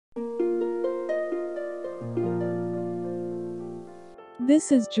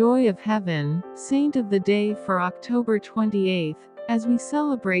This is Joy of Heaven, Saint of the Day for October 28th, as we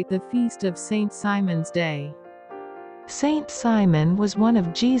celebrate the feast of Saint Simon's Day. Saint Simon was one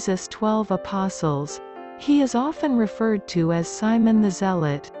of Jesus' 12 apostles. He is often referred to as Simon the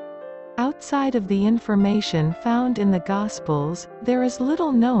Zealot. Outside of the information found in the Gospels, there is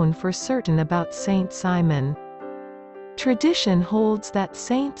little known for certain about Saint Simon. Tradition holds that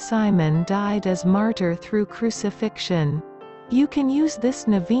Saint Simon died as martyr through crucifixion. You can use this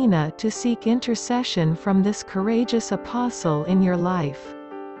novena to seek intercession from this courageous apostle in your life.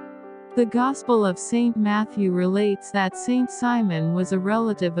 The Gospel of Saint Matthew relates that Saint Simon was a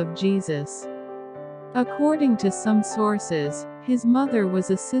relative of Jesus. According to some sources, his mother was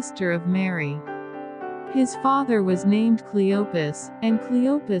a sister of Mary. His father was named Cleopas, and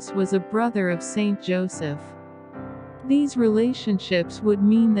Cleopas was a brother of Saint Joseph. These relationships would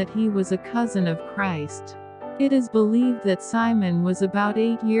mean that he was a cousin of Christ. It is believed that Simon was about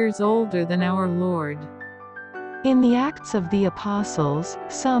 8 years older than our Lord. In the Acts of the Apostles,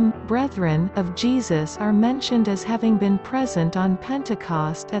 some brethren of Jesus are mentioned as having been present on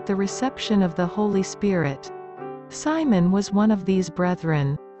Pentecost at the reception of the Holy Spirit. Simon was one of these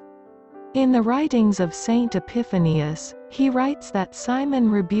brethren. In the writings of Saint Epiphanius, he writes that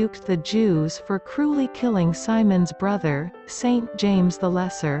Simon rebuked the Jews for cruelly killing Simon's brother, Saint James the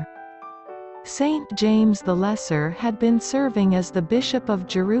Lesser. Saint James the Lesser had been serving as the Bishop of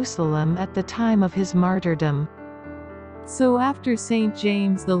Jerusalem at the time of his martyrdom. So after Saint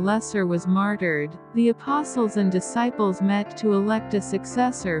James the Lesser was martyred, the apostles and disciples met to elect a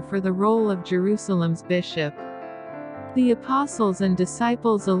successor for the role of Jerusalem's bishop. The apostles and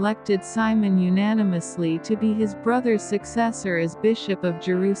disciples elected Simon unanimously to be his brother's successor as Bishop of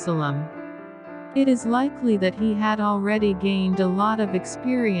Jerusalem. It is likely that he had already gained a lot of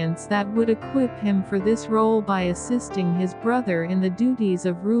experience that would equip him for this role by assisting his brother in the duties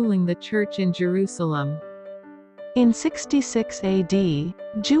of ruling the church in Jerusalem. In 66 AD,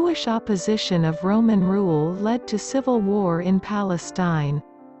 Jewish opposition of Roman rule led to civil war in Palestine.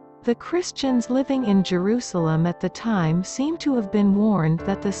 The Christians living in Jerusalem at the time seem to have been warned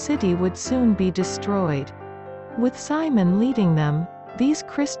that the city would soon be destroyed. With Simon leading them, these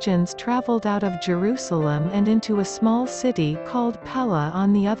Christians traveled out of Jerusalem and into a small city called Pella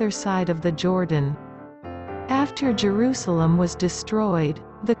on the other side of the Jordan. After Jerusalem was destroyed,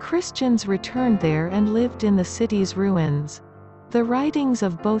 the Christians returned there and lived in the city's ruins. The writings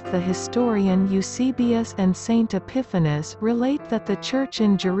of both the historian Eusebius and Saint Epiphanes relate that the church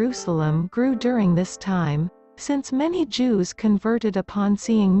in Jerusalem grew during this time, since many Jews converted upon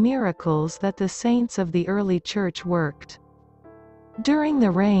seeing miracles that the saints of the early church worked. During the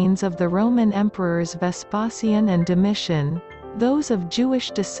reigns of the Roman emperors Vespasian and Domitian, those of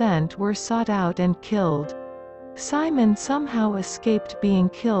Jewish descent were sought out and killed. Simon somehow escaped being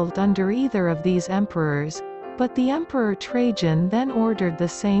killed under either of these emperors, but the Emperor Trajan then ordered the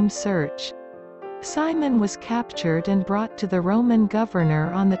same search. Simon was captured and brought to the Roman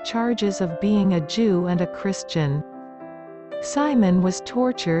governor on the charges of being a Jew and a Christian. Simon was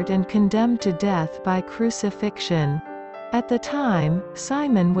tortured and condemned to death by crucifixion. At the time,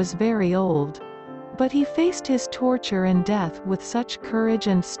 Simon was very old. But he faced his torture and death with such courage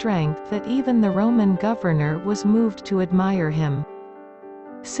and strength that even the Roman governor was moved to admire him.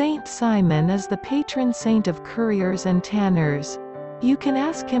 Saint Simon is the patron saint of curriers and tanners. You can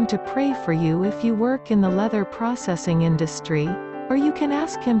ask him to pray for you if you work in the leather processing industry, or you can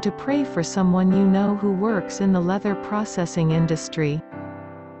ask him to pray for someone you know who works in the leather processing industry.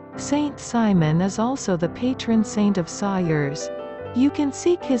 Saint Simon is also the patron saint of Sawyers. You can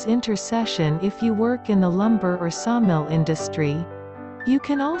seek his intercession if you work in the lumber or sawmill industry. You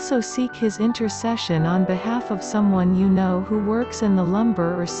can also seek his intercession on behalf of someone you know who works in the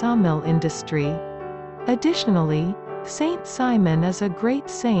lumber or sawmill industry. Additionally, Saint Simon is a great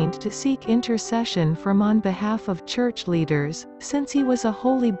saint to seek intercession from on behalf of church leaders, since he was a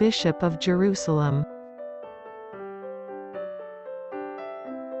holy bishop of Jerusalem.